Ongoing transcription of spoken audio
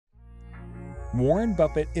Warren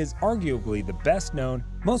Buffett is arguably the best-known,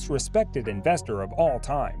 most respected investor of all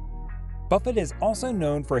time. Buffett is also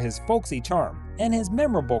known for his folksy charm and his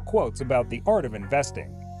memorable quotes about the art of investing.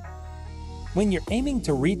 When you're aiming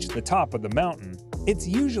to reach the top of the mountain, it's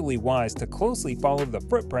usually wise to closely follow the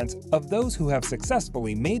footprints of those who have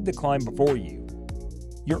successfully made the climb before you.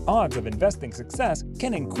 Your odds of investing success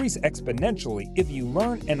can increase exponentially if you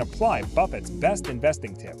learn and apply Buffett's best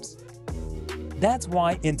investing tips. That's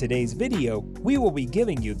why in today's video, we will be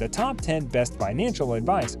giving you the top 10 best financial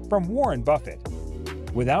advice from Warren Buffett.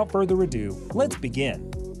 Without further ado, let's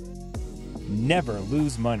begin. Never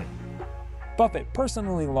lose money. Buffett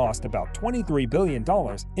personally lost about $23 billion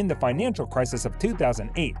in the financial crisis of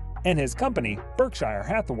 2008, and his company, Berkshire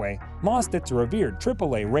Hathaway, lost its revered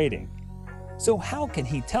AAA rating. So how can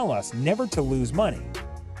he tell us never to lose money?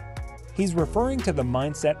 He's referring to the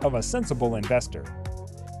mindset of a sensible investor.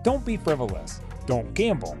 Don't be frivolous. Don't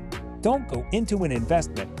gamble. Don't go into an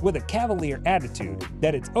investment with a cavalier attitude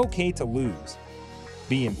that it's okay to lose.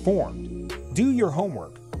 Be informed. Do your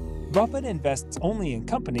homework. Buffett invests only in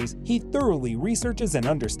companies he thoroughly researches and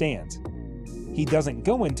understands. He doesn't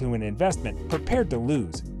go into an investment prepared to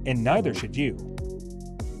lose, and neither should you.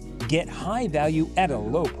 Get high value at a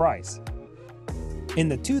low price. In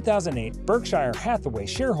the 2008 Berkshire Hathaway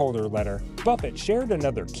shareholder letter, Buffett shared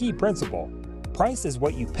another key principle: price is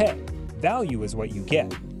what you pay, value is what you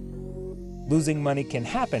get. Losing money can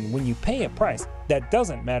happen when you pay a price that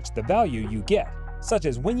doesn't match the value you get, such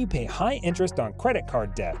as when you pay high interest on credit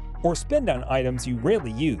card debt or spend on items you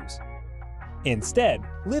rarely use. Instead,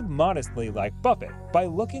 live modestly like Buffett by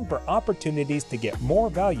looking for opportunities to get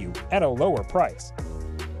more value at a lower price.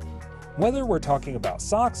 Whether we're talking about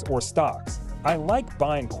socks or stocks, I like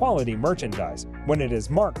buying quality merchandise when it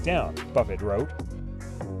is marked down, Buffett wrote.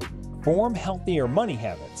 Form healthier money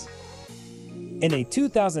habits. In a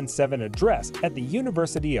 2007 address at the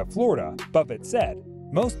University of Florida, Buffett said,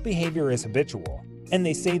 "Most behavior is habitual, and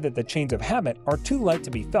they say that the chains of habit are too light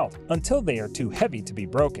to be felt until they are too heavy to be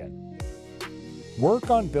broken."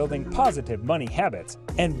 Work on building positive money habits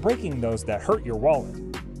and breaking those that hurt your wallet.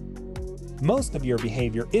 Most of your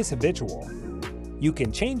behavior is habitual. You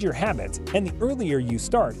can change your habits, and the earlier you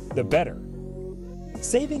start, the better.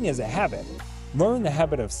 Saving is a habit. Learn the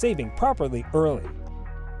habit of saving properly early.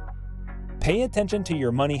 Pay attention to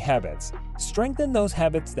your money habits. Strengthen those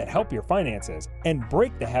habits that help your finances and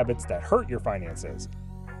break the habits that hurt your finances.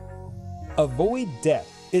 Avoid debt,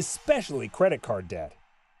 especially credit card debt.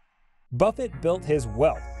 Buffett built his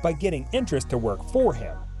wealth by getting interest to work for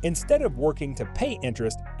him instead of working to pay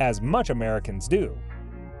interest as much Americans do.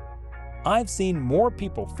 I've seen more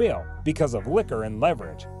people fail because of liquor and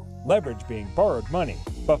leverage. Leverage being borrowed money,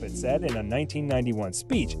 Buffett said in a 1991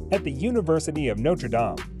 speech at the University of Notre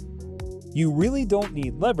Dame. You really don't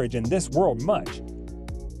need leverage in this world much.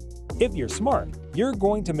 If you're smart, you're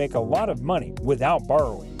going to make a lot of money without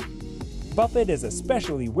borrowing. Buffett is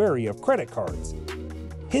especially wary of credit cards.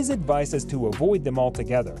 His advice is to avoid them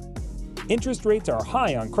altogether. Interest rates are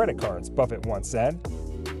high on credit cards, Buffett once said.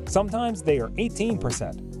 Sometimes they are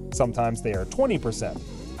 18%, sometimes they are 20%.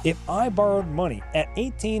 If I borrowed money at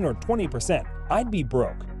 18 or 20%, I'd be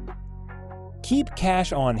broke. Keep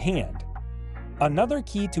cash on hand. Another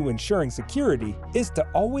key to ensuring security is to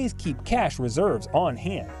always keep cash reserves on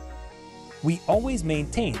hand. We always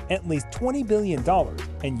maintain at least $20 billion,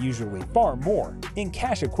 and usually far more, in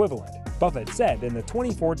cash equivalent, Buffett said in the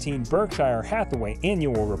 2014 Berkshire Hathaway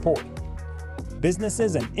annual report.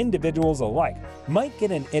 Businesses and individuals alike might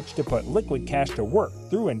get an itch to put liquid cash to work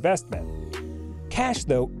through investment. Cash,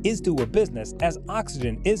 though, is to a business as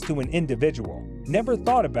oxygen is to an individual. Never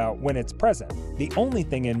thought about when it's present, the only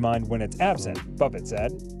thing in mind when it's absent, Buffett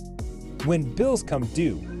said. When bills come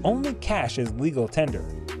due, only cash is legal tender.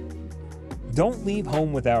 Don't leave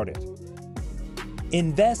home without it.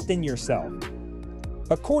 Invest in yourself.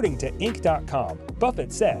 According to Inc.com,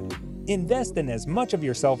 Buffett said, "Invest in as much of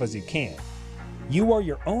yourself as you can. You are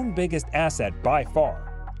your own biggest asset by far."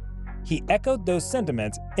 He echoed those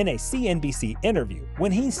sentiments in a CNBC interview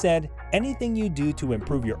when he said, "Anything you do to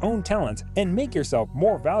improve your own talents and make yourself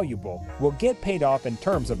more valuable will get paid off in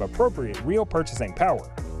terms of appropriate real purchasing power."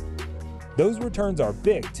 Those returns are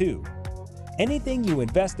big too. Anything you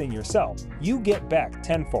invest in yourself, you get back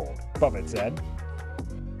tenfold, Buffett said.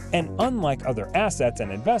 And unlike other assets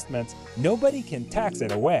and investments, nobody can tax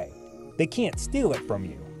it away. They can't steal it from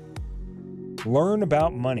you. Learn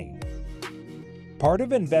about money. Part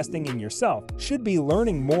of investing in yourself should be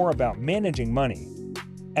learning more about managing money.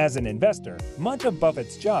 As an investor, much of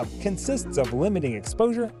Buffett's job consists of limiting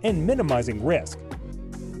exposure and minimizing risk.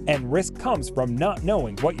 And risk comes from not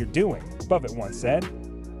knowing what you're doing, Buffett once said.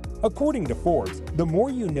 According to Forbes, the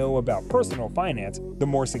more you know about personal finance, the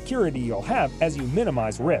more security you'll have as you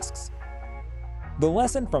minimize risks. The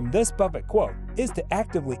lesson from this Buffett quote is to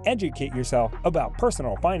actively educate yourself about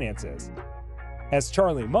personal finances. As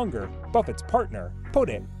Charlie Munger, Buffett's partner, put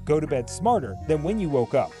it, go to bed smarter than when you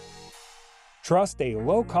woke up. Trust a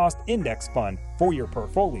low-cost index fund for your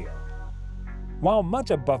portfolio. While much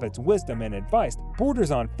of Buffett's wisdom and advice borders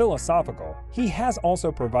on philosophical, he has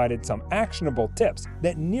also provided some actionable tips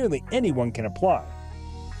that nearly anyone can apply.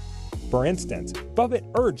 For instance, Buffett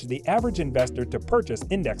urged the average investor to purchase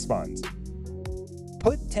index funds.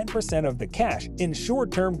 Put 10% of the cash in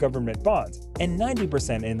short-term government bonds and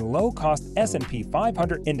 90% in low-cost S&P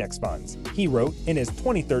 500 index funds, he wrote in his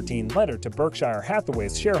 2013 letter to Berkshire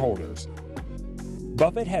Hathaway's shareholders.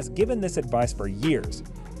 Buffett has given this advice for years.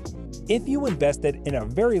 If you invested in a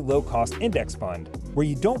very low-cost index fund, where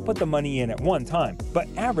you don't put the money in at one time but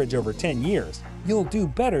average over 10 years, you'll do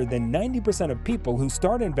better than 90% of people who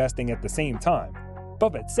start investing at the same time,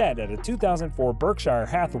 Buffett said at a 2004 Berkshire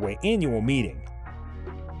Hathaway annual meeting.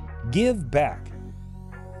 Give back.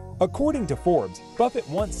 According to Forbes, Buffett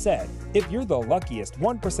once said, if you're the luckiest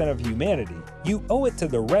 1% of humanity, you owe it to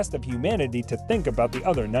the rest of humanity to think about the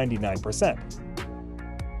other 99%.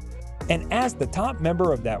 And as the top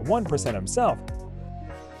member of that 1% himself,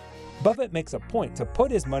 Buffett makes a point to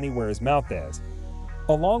put his money where his mouth is.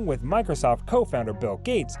 Along with Microsoft co-founder Bill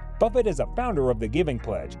Gates, Buffett is a founder of the Giving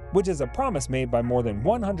Pledge, which is a promise made by more than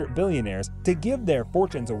 100 billionaires to give their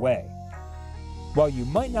fortunes away. While you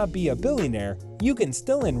might not be a billionaire, you can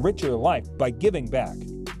still enrich your life by giving back.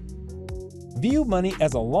 View money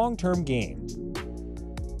as a long-term gain.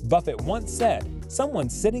 Buffett once said,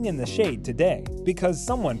 someone's sitting in the shade today because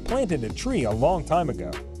someone planted a tree a long time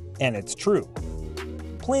ago. And it's true.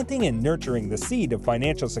 Planting and nurturing the seed of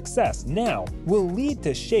financial success now will lead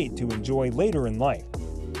to shade to enjoy later in life.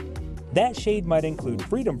 That shade might include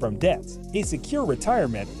freedom from debts, a secure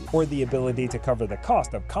retirement, or the ability to cover the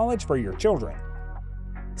cost of college for your children.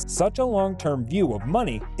 Such a long-term view of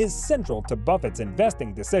money is central to Buffett's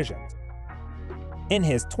investing decisions. In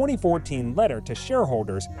his 2014 letter to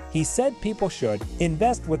shareholders, he said people should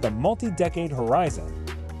invest with a multi-decade horizon.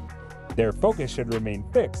 Their focus should remain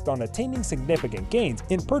fixed on attaining significant gains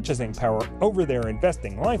in purchasing power over their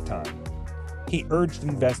investing lifetime. He urged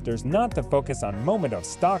investors not to focus on moment of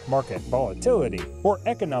stock market volatility or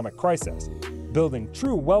economic crisis. Building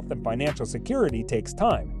true wealth and financial security takes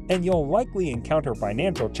time, and you'll likely encounter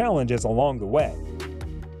financial challenges along the way.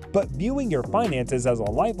 But viewing your finances as a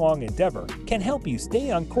lifelong endeavor can help you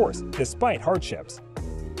stay on course despite hardships.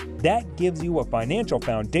 That gives you a financial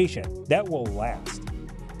foundation that will last.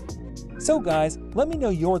 So guys, let me know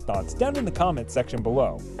your thoughts down in the comments section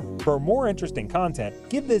below. For more interesting content,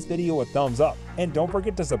 give this video a thumbs up, and don't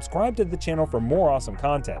forget to subscribe to the channel for more awesome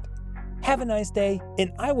content. Have a nice day,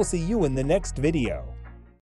 and I will see you in the next video.